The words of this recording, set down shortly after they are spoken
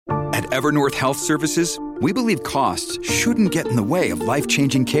Evernorth Health Services, we believe costs shouldn't get in the way of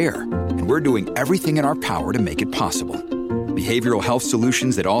life-changing care, and we're doing everything in our power to make it possible. Behavioral health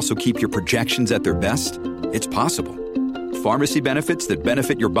solutions that also keep your projections at their best? It's possible. Pharmacy benefits that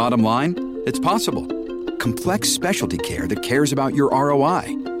benefit your bottom line? It's possible. Complex specialty care that cares about your ROI?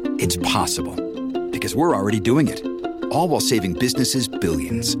 It's possible. Because we're already doing it. All while saving businesses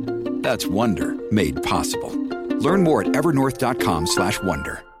billions. That's Wonder made possible. Learn more at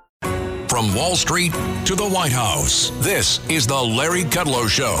evernorth.com/wonder. From Wall Street to the White House, this is the Larry Kudlow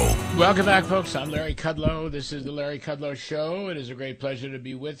Show. Welcome back, folks. I'm Larry Kudlow. This is the Larry Kudlow Show. It is a great pleasure to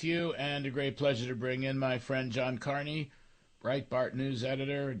be with you and a great pleasure to bring in my friend John Carney, Breitbart news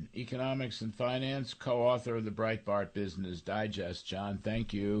editor in economics and finance, co-author of the Breitbart Business Digest. John,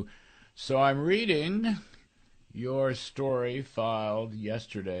 thank you. So I'm reading your story filed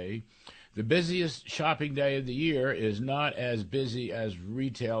yesterday. The busiest shopping day of the year is not as busy as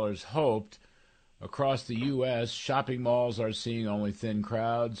retailers hoped. Across the U.S., shopping malls are seeing only thin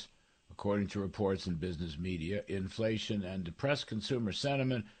crowds, according to reports in business media. Inflation and depressed consumer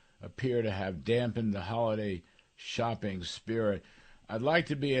sentiment appear to have dampened the holiday shopping spirit. I'd like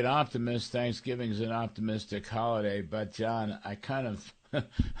to be an optimist. Thanksgiving's an optimistic holiday, but John, I kind of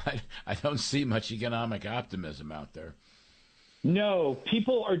I don't see much economic optimism out there. No,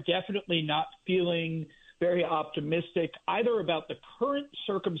 people are definitely not feeling very optimistic either about the current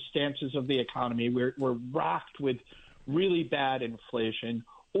circumstances of the economy. We're racked with really bad inflation,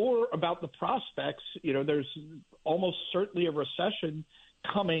 or about the prospects. You know, there's almost certainly a recession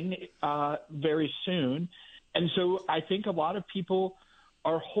coming very soon. And so I think a lot of people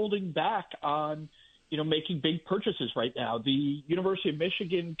are holding back on, making big purchases right now. The University of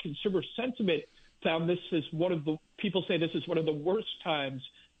Michigan Consumer Sentiment found this is people say this is one of the worst times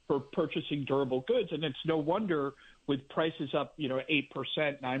for purchasing durable goods. And it's no wonder with prices up,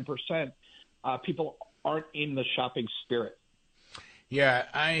 8%, 9%, people aren't in the shopping spirit. Yeah,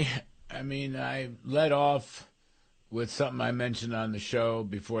 I mean, I led off with something I mentioned on the show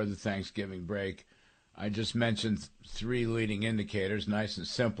before the Thanksgiving break. I just mentioned three leading indicators, nice and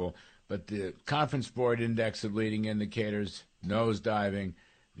simple, but the Conference Board Index of Leading Indicators, nosediving,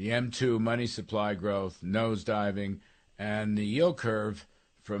 the M2 money supply growth, nosediving, and the yield curve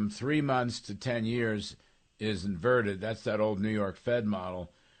from 3 months to 10 years is inverted. That's that old New York Fed model.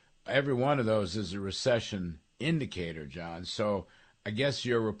 Every one of those is a recession indicator, John. So I guess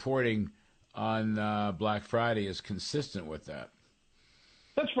your reporting on Black Friday is consistent with that.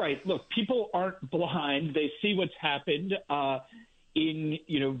 That's right. Look, people aren't blind. They see what's happened even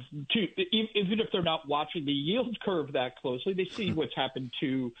if they're not watching the yield curve that closely, they see what's happened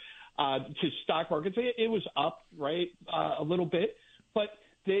to stock markets. It was up, right, a little bit, but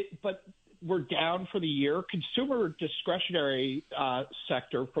we're down for the year. Consumer discretionary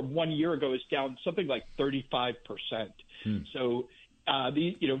sector from 1 year ago is down something like 35%. So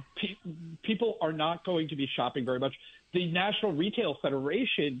people are not going to be shopping very much. The National Retail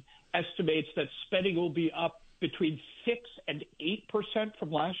Federation estimates that spending will be up between 6 and 8%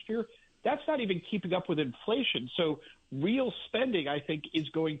 from last year. That's not even keeping up with inflation. So real spending, I think, is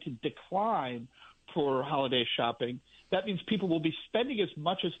going to decline for holiday shopping. That means people will be spending as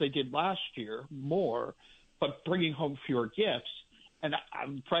much as they did last year, more, but bringing home fewer gifts. And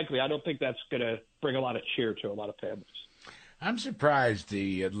frankly, I don't think that's going to bring a lot of cheer to a lot of families. I'm surprised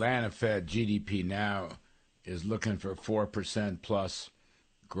the Atlanta Fed GDP now is looking for 4% plus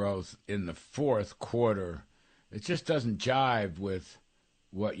growth in the fourth quarter. It just doesn't jive with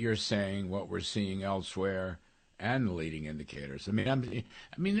what you're saying, what we're seeing elsewhere, and the leading indicators. I mean,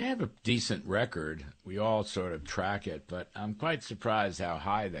 they have a decent record. We all sort of track it, but I'm quite surprised how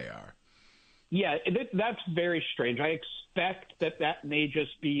high they are. Yeah, that's very strange. I expect that may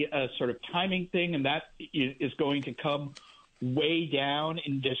just be a sort of timing thing, and that is going to come way down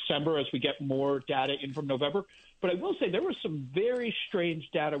in December as we get more data in from November. But I will say there was some very strange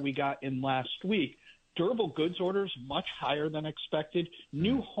data we got in last week. Durable goods orders much higher than expected.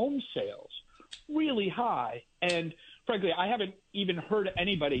 New home sales really high. And frankly, I haven't even heard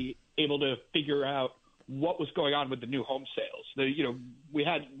anybody able to figure out what was going on with the new home sales. We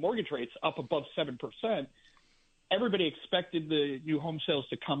had mortgage rates up above 7%. Everybody expected the new home sales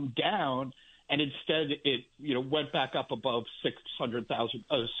to come down, and instead it went back up above 600,000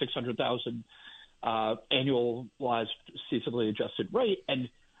 annualized seasonally adjusted rate. And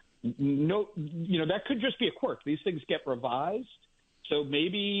that could just be a quirk. These things get revised. So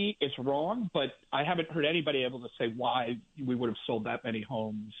maybe it's wrong, but I haven't heard anybody able to say why we would have sold that many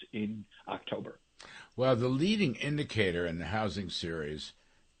homes in October. Well, the leading indicator in the housing series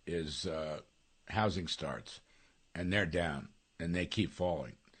is housing starts, and they're down, and they keep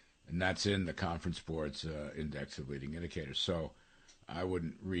falling. and that's in the Conference Board's index of leading indicators. So I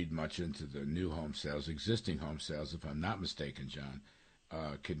wouldn't read much into the new home sales. Existing home sales, if I'm not mistaken, John,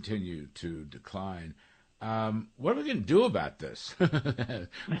 continue to decline. What are we going to do about this?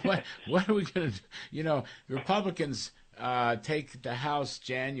 what are we going to do? You know, the Republicans take the House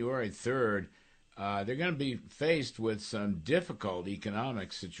January 3rd. They're going to be faced with some difficult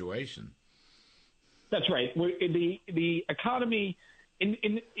economic situation. That's right. The economy,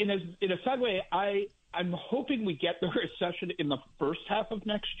 in a sad way, I'm hoping we get the recession in the first half of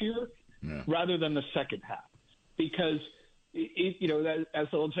next year rather than the second half, because as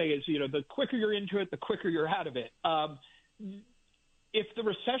the old saying is, the quicker you're into it, the quicker you're out of it. If the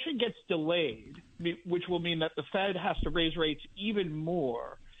recession gets delayed, which will mean that the Fed has to raise rates even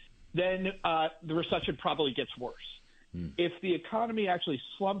more, then the recession probably gets worse. If the economy actually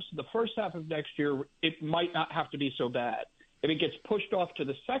slumps the first half of next year, it might not have to be so bad. If it gets pushed off to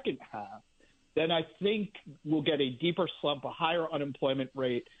the second half, then I think we'll get a deeper slump, a higher unemployment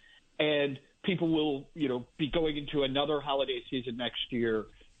rate, and people will, be going into another holiday season next year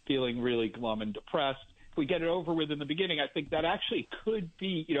feeling really glum and depressed. If we get it over with in the beginning, I think that actually could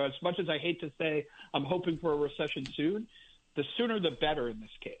be, as much as I hate to say I'm hoping for a recession soon, the sooner the better in this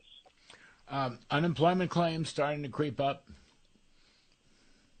case. Unemployment claims starting to creep up.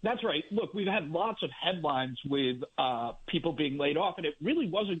 That's right. Look, we've had lots of headlines with people being laid off, and it really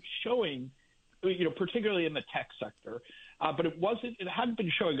wasn't showing, particularly in the tech sector. But it hadn't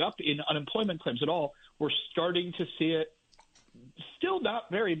been showing up in unemployment claims at all. We're starting to see it. Still not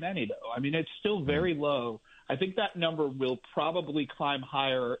very many, though. I mean, it's still very low. I think that number will probably climb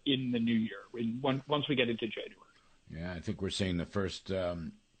higher in the new year, once we get into January. Yeah, I think we're seeing the first.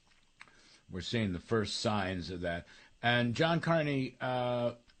 We're seeing the first signs of that. And John Carney,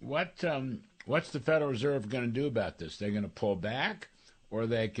 what's the Federal Reserve going to do about this? They're going to pull back, or are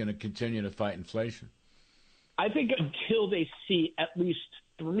they going to continue to fight inflation? I think until they see at least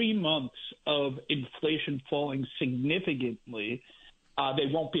 3 months of inflation falling significantly, they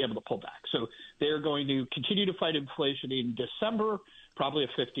won't be able to pull back. So they're going to continue to fight inflation in December, probably a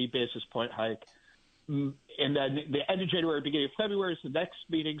 50 basis point hike. And then the end of January, beginning of February is the next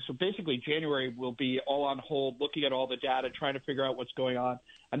meeting. So basically January will be all on hold, looking at all the data, trying to figure out what's going on.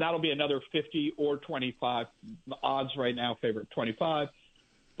 And that'll be another 50 or 25. The odds right now favor 25.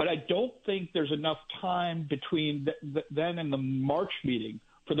 But I don't think there's enough time between then and the March meeting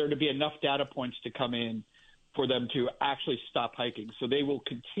for there to be enough data points to come in for them to actually stop hiking. So they will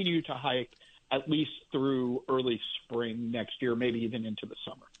continue to hike at least through early spring next year, maybe even into the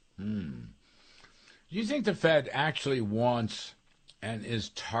summer. Do you think the Fed actually wants and is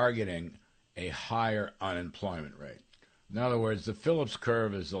targeting a higher unemployment rate? In other words, the Phillips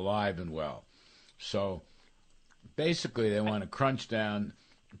curve is alive and well. So basically they want to crunch down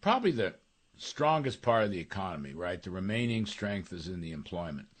probably the strongest part of the economy, right? The remaining strength is in the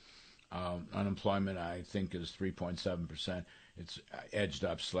employment. Unemployment, I think, is 3.7%. It's edged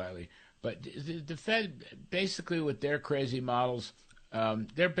up slightly. But the Fed, basically with their crazy models,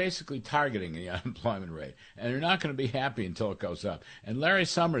 they're basically targeting the unemployment rate, and they're not going to be happy until it goes up. And Larry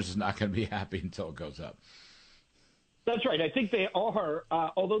Summers is not going to be happy until it goes up. That's right. I think they are,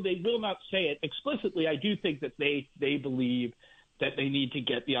 although they will not say it explicitly, I do think that they believe that they need to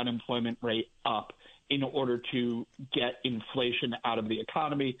get the unemployment rate up in order to get inflation out of the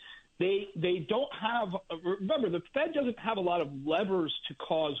economy. They don't have – remember, the Fed doesn't have a lot of levers to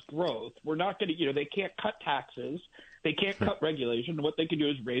cause growth. We're not going to – they can't cut taxes. They can't cut regulation. What they can do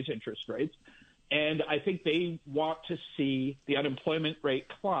is raise interest rates. And I think they want to see the unemployment rate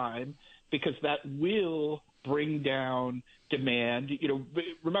climb because that will bring down demand.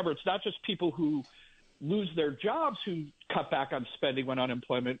 Remember, it's not just people who lose their jobs who cut back on spending when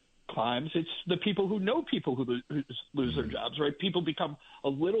unemployment climbs. It's the people who know people who lose their jobs, right? People become a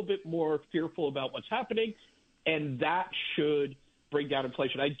little bit more fearful about what's happening, and that should bring down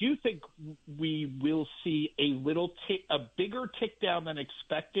inflation. I do think we will see a bigger tick down than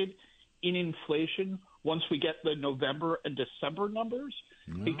expected in inflation once we get the November and December numbers.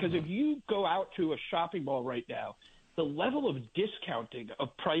 Because if you go out to a shopping mall right now, the level of discounting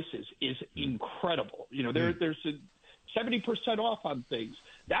of prices is incredible. There's 70% off on things.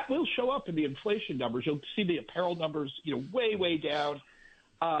 That will show up in the inflation numbers. You'll see the apparel numbers, way, way down.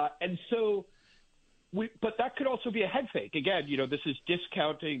 But that could also be a head fake. Again, this is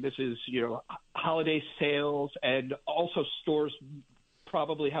discounting. This is, holiday sales. And also stores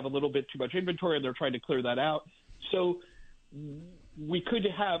probably have a little bit too much inventory and they're trying to clear that out. So we could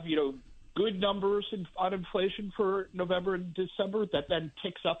have, good numbers on inflation for November and December that then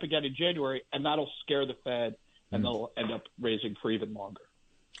ticks up again in January, and that'll scare the Fed, and they'll end up raising for even longer.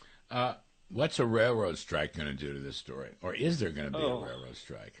 What's a railroad strike going to do to this story? Or is there going to be a railroad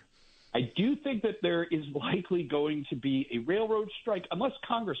strike? I do think that there is likely going to be a railroad strike unless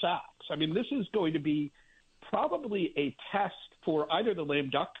Congress acts. I mean, this is going to be probably a test for either the lame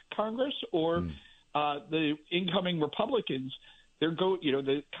duck Congress or the incoming Republicans.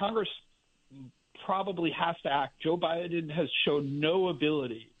 The Congress probably has to act. Joe Biden has shown no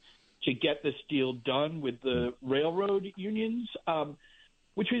ability to get this deal done with the railroad unions,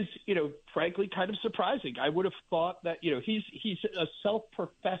 which is, frankly, kind of surprising. I would have thought that, he's a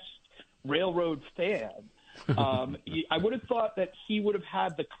self-professed railroad fan. I would have thought that he would have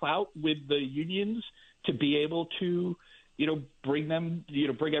had the clout with the unions to be able to, bring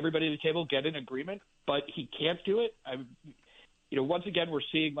everybody to the table, get an agreement, but he can't do it. Once again, we're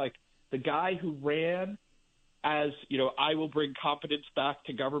seeing like the guy who ran as, I will bring competence back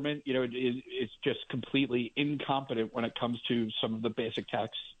to government, is just completely incompetent when it comes to some of the basic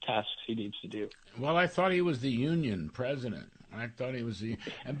tasks he needs to do. Well, I thought he was the union president. I thought he was the.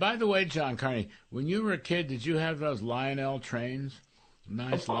 And by the way, John Carney, when you were a kid, did you have those Lionel trains?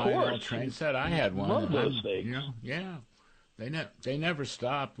 Nice Lionel train set. I had one. Love those things. Yeah. They never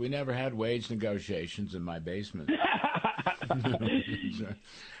stopped. We never had wage negotiations in my basement.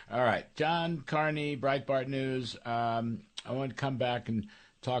 All right, John Carney, Breitbart News. I want to come back and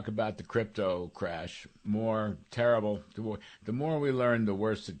talk about the crypto crash. More terrible. The more we learn, the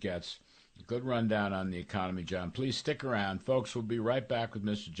worse it gets. Good rundown on the economy, John. Please stick around. Folks, we'll be right back with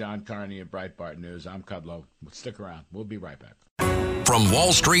Mr. John Carney at Breitbart News. I'm Kudlow. Stick around. We'll be right back. From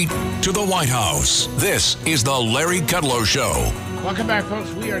Wall Street to the White House, this is the Larry Kudlow Show. Welcome back,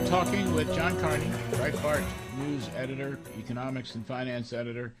 folks. We are talking with John Carney, Breitbart News editor, economics and finance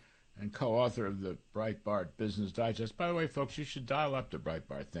editor, and co-author of the Breitbart Business Digest. By the way, folks, you should dial up the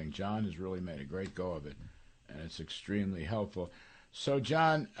Breitbart thing. John has really made a great go of it, and it's extremely helpful. So,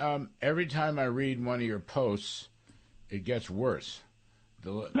 John, every time I read one of your posts, it gets worse.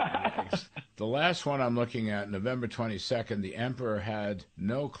 The last one I'm looking at, November 22nd, the emperor had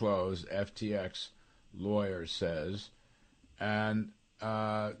no clothes, FTX lawyer says. And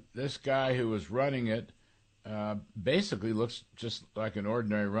this guy who was running it basically looks just like an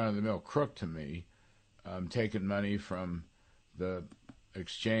ordinary run-of-the-mill crook to me, taking money from the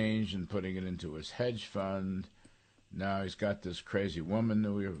exchange and putting it into his hedge fund. Now he's got this crazy woman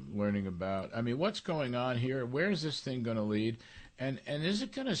that we were learning about. I mean, what's going on here? Where is this thing going to lead? And is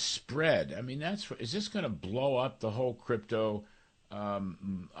it going to spread? I mean, is this going to blow up the whole crypto,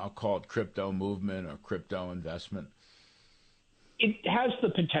 I'll call it crypto movement or crypto investment? It has the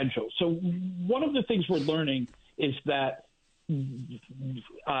potential. So one of the things we're learning is that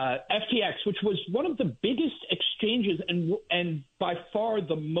FTX, which was one of the biggest exchanges and by far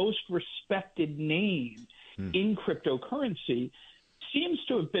the most respected name in cryptocurrency, seems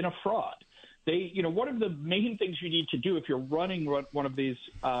to have been a fraud. One of the main things you need to do if you're running one of these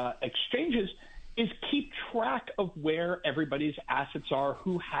exchanges is keep track of where everybody's assets are,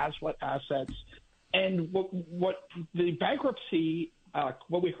 who has what assets, and what the bankruptcy,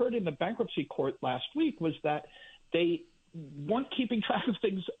 what we heard in the bankruptcy court last week was that they weren't keeping track of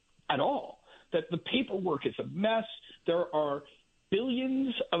things at all. That the paperwork is a mess. There are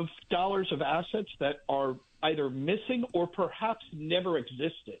billions of dollars of assets that are either missing or perhaps never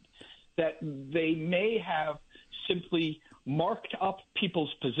existed, that they may have simply marked up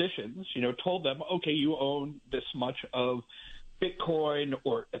people's positions, told them, okay, you own this much of Bitcoin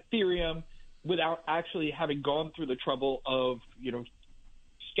or Ethereum without actually having gone through the trouble of,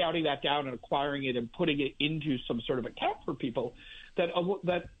 scouting that down and acquiring it and putting it into some sort of account for people, that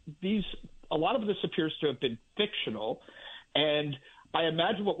a lot of this appears to have been fictional. And I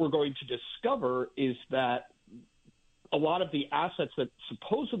imagine what we're going to discover is that a lot of the assets that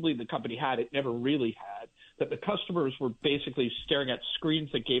supposedly the company had, it never really had, that the customers were basically staring at screens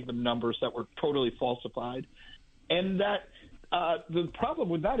that gave them numbers that were totally falsified. And that the problem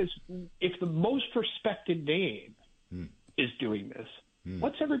with that is if the most respected name is doing this,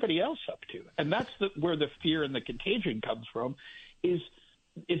 what's everybody else up to? And that's where the fear and the contagion comes from is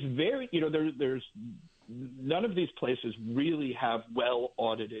very, there's none of these places really have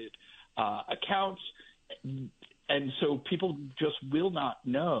well-audited accounts. And so people just will not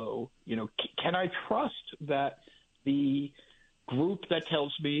know, can I trust that the group that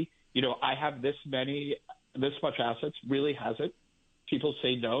tells me, I have this much assets really has it? People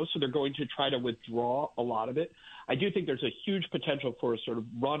say no, so they're going to try to withdraw a lot of it. I do think there's a huge potential for a sort of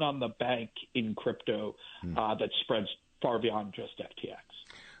run on the bank in crypto that spreads far beyond just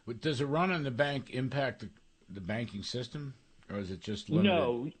FTX. Does a run on the bank impact the banking system, or is it just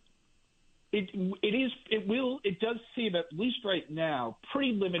limited? It does seem, at least right now,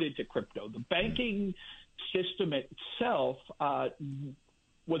 pretty limited to crypto. The banking system itself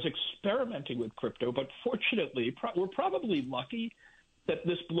was experimenting with crypto, but fortunately, we're probably lucky that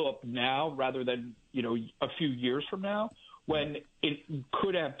this blew up now rather than a few years from now, when it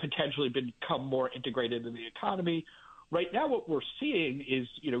could have potentially become more integrated in the economy. Right now, what we're seeing is,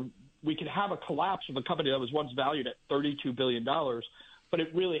 we could have a collapse of a company that was once valued at $32 billion, but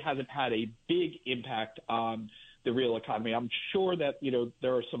it really hasn't had a big impact on the real economy. I'm sure that,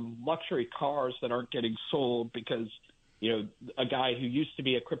 there are some luxury cars that aren't getting sold because, a guy who used to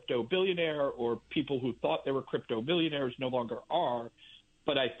be a crypto billionaire or people who thought they were crypto billionaires no longer are.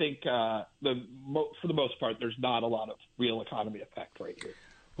 But I think for the most part, there's not a lot of real economy effect right here.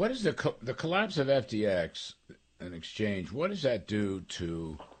 What is the collapse of FTX, an exchange, what does that do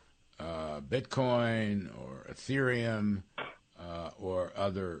to Bitcoin or Ethereum or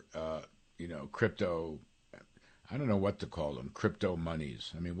other, crypto, I don't know what to call them, crypto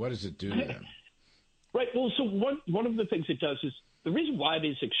monies? I mean, what does it do to them? Right. Well, so one of the things it does is the reason why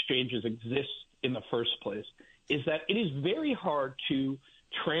these exchanges exist in the first place is that it is very hard to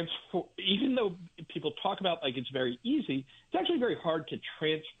transfer, even though people talk about like it's very easy, it's actually very hard to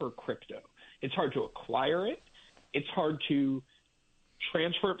transfer crypto. It's hard to acquire it. It's hard to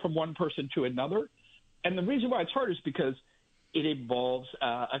transfer it from one person to another. And the reason why it's hard is because it involves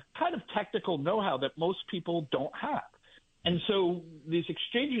a kind of technical know-how that most people don't have. And so these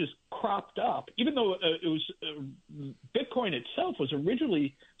exchanges cropped up, even though it was Bitcoin itself was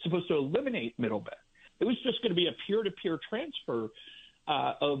originally supposed to eliminate middlemen. It was just going to be a peer-to-peer transfer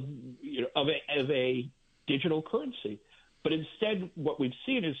of a digital currency. But instead, what we've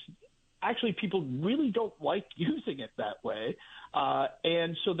seen is actually people really don't like using it that way,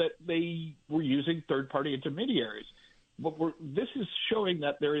 and so that they were using third-party intermediaries. But this is showing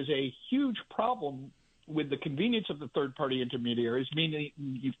that there is a huge problem with the convenience of the third-party intermediaries, meaning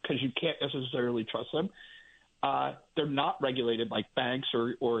because you can't necessarily trust them. They're not regulated like banks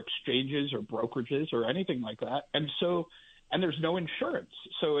or exchanges or brokerages or anything like that. And there's no insurance.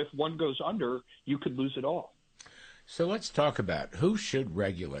 So if one goes under, you could lose it all. So let's talk about who should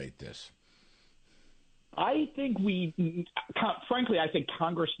regulate this. I think frankly, I think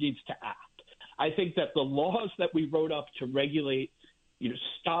Congress needs to act. I think that the laws that we wrote up to regulate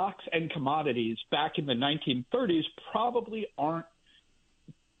stocks and commodities back in the 1930s probably aren't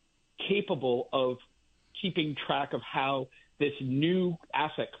capable of keeping track of how this new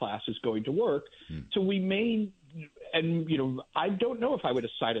asset class is going to work. So we may, and I don't know if I would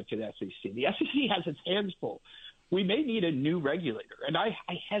assign it to the SEC. The SEC has its hands full. We may need a new regulator, and I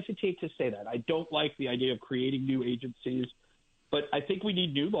hesitate to say that. I don't like the idea of creating new agencies, but I think we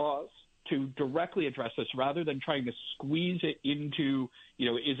need new laws to directly address this rather than trying to squeeze it into,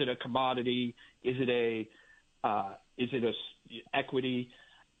 is it a commodity? Is it a equity?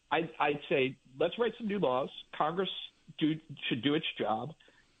 I'd say let's write some new laws. Congress should do its job,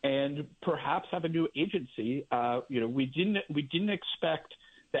 and perhaps have a new agency. We didn't expect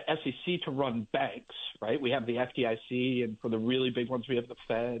the SEC to run banks, right? We have the FDIC, and for the really big ones, we have the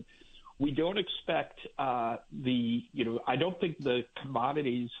Fed. We don't expect I don't think the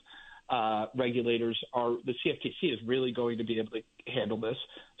commodities regulators the CFTC is really going to be able to handle this.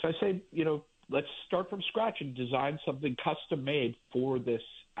 So I say, let's start from scratch and design something custom made for this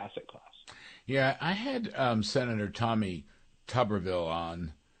asset class. Yeah, I had Senator Tommy Tuberville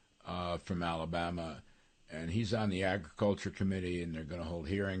on from Alabama, and he's on the Agriculture Committee, and they're going to hold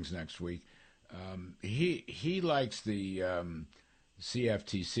hearings next week. He likes the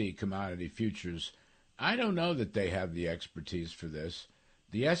CFTC, Commodity Futures. I don't know that they have the expertise for this.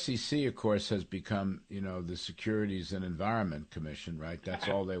 The SEC, of course, has become, the Securities and Environment Commission, right? That's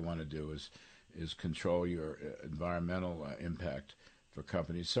all they want to do is control your environmental impact for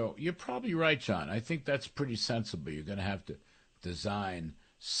companies. So you're probably right, John. I think that's pretty sensible. You're going to have to design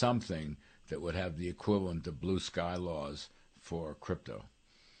something that would have the equivalent of blue sky laws for crypto.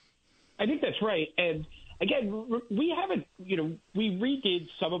 I think that's right. And again, we haven't, we redid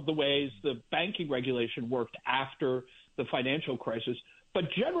some of the ways the banking regulation worked after the financial crisis. But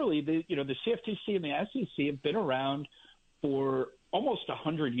generally, the CFTC and the SEC have been around for almost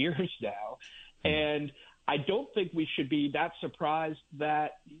 100 years now. And I don't think we should be that surprised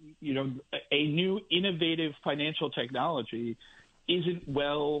that, a new innovative financial technology isn't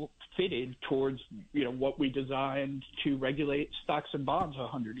well fitted towards, what we designed to regulate stocks and bonds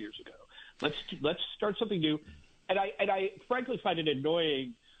 100 years ago. Let's start something new. And I frankly find it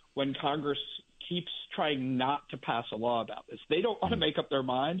annoying when Congress keeps trying not to pass a law about this. They don't want to make up their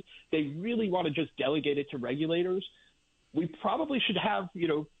mind. They really want to just delegate it to regulators. We probably should have,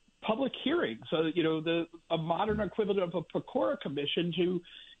 public hearings, a modern equivalent of a PCORA commission to,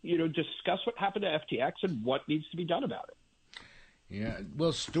 discuss what happened to FTX and what needs to be done about it. Yeah.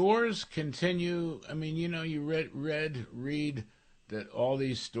 Will stores continue? I mean, you read that all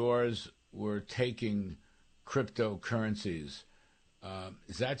these stores were taking cryptocurrencies.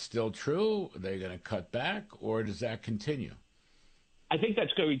 Is that still true? Are they going to cut back, or does that continue? I think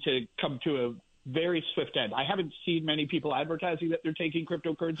that's going to come to a very swift end. I haven't seen many people advertising that they're taking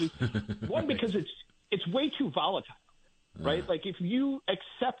cryptocurrencies. One, because it's way too volatile, right? Like if you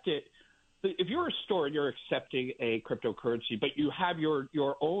accept it, if you're a store and you're accepting a cryptocurrency, but you have your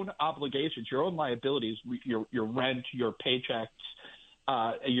own obligations, your own liabilities, your rent, your paychecks,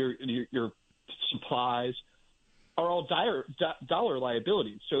 your supplies, are all dollar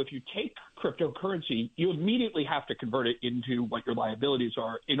liabilities. So if you take cryptocurrency, you immediately have to convert it into what your liabilities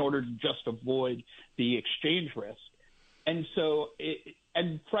are in order to just avoid the exchange risk. And so,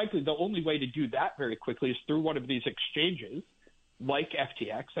 and frankly, the only way to do that very quickly is through one of these exchanges like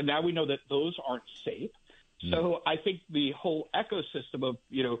FTX. And now we know that those aren't safe. So I think the whole ecosystem of,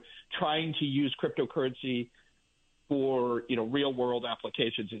 trying to use cryptocurrency for, real world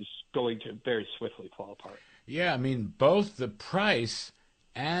applications is going to very swiftly fall apart. Yeah, I mean, both the price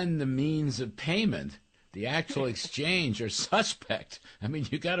and the means of payment, the actual exchange, are suspect. I mean,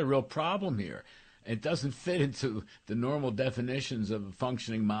 you got a real problem here. It doesn't fit into the normal definitions of a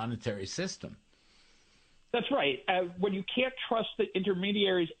functioning monetary system. That's right. When you can't trust the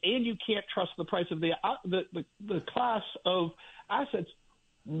intermediaries and you can't trust the price of the class of assets,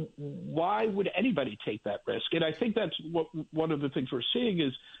 why would anybody take that risk? And I think that's one of the things we're seeing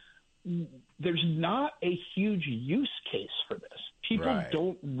is there's not a huge use case for this. People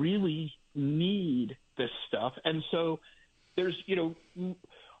don't really need this stuff. And so there's,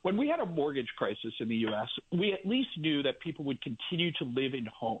 when we had a mortgage crisis in the U.S., we at least knew that people would continue to live in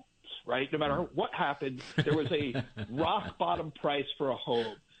homes, right? No matter what happened, there was a rock bottom price for a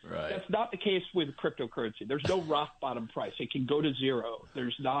home. Right. That's not the case with cryptocurrency. There's no rock bottom price. It can go to zero.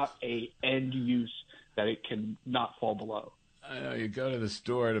 There's not a end use that it can not fall below. I know, you go to the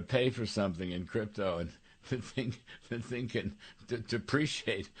store to pay for something in crypto, and the thing can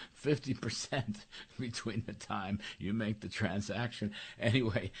depreciate 50% between the time you make the transaction.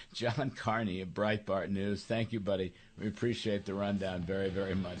 Anyway, John Carney of Breitbart News, thank you, buddy. We appreciate the rundown very,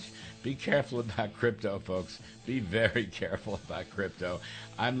 very much. Be careful about crypto, folks. Be very careful about crypto.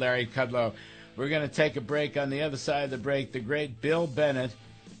 I'm Larry Kudlow. We're going to take a break. On the other side of the break, the great Bill Bennett,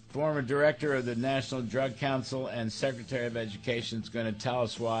 former director of the National Drug Council and Secretary of Education, is going to tell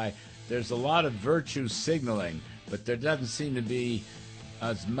us why there's a lot of virtue signaling, but there doesn't seem to be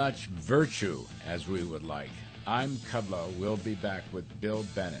as much virtue as we would like. I'm Kudlow. We'll be back with Bill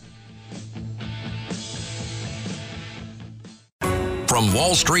Bennett. From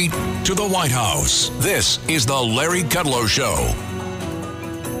Wall Street to the White House, this is the Larry Kudlow Show.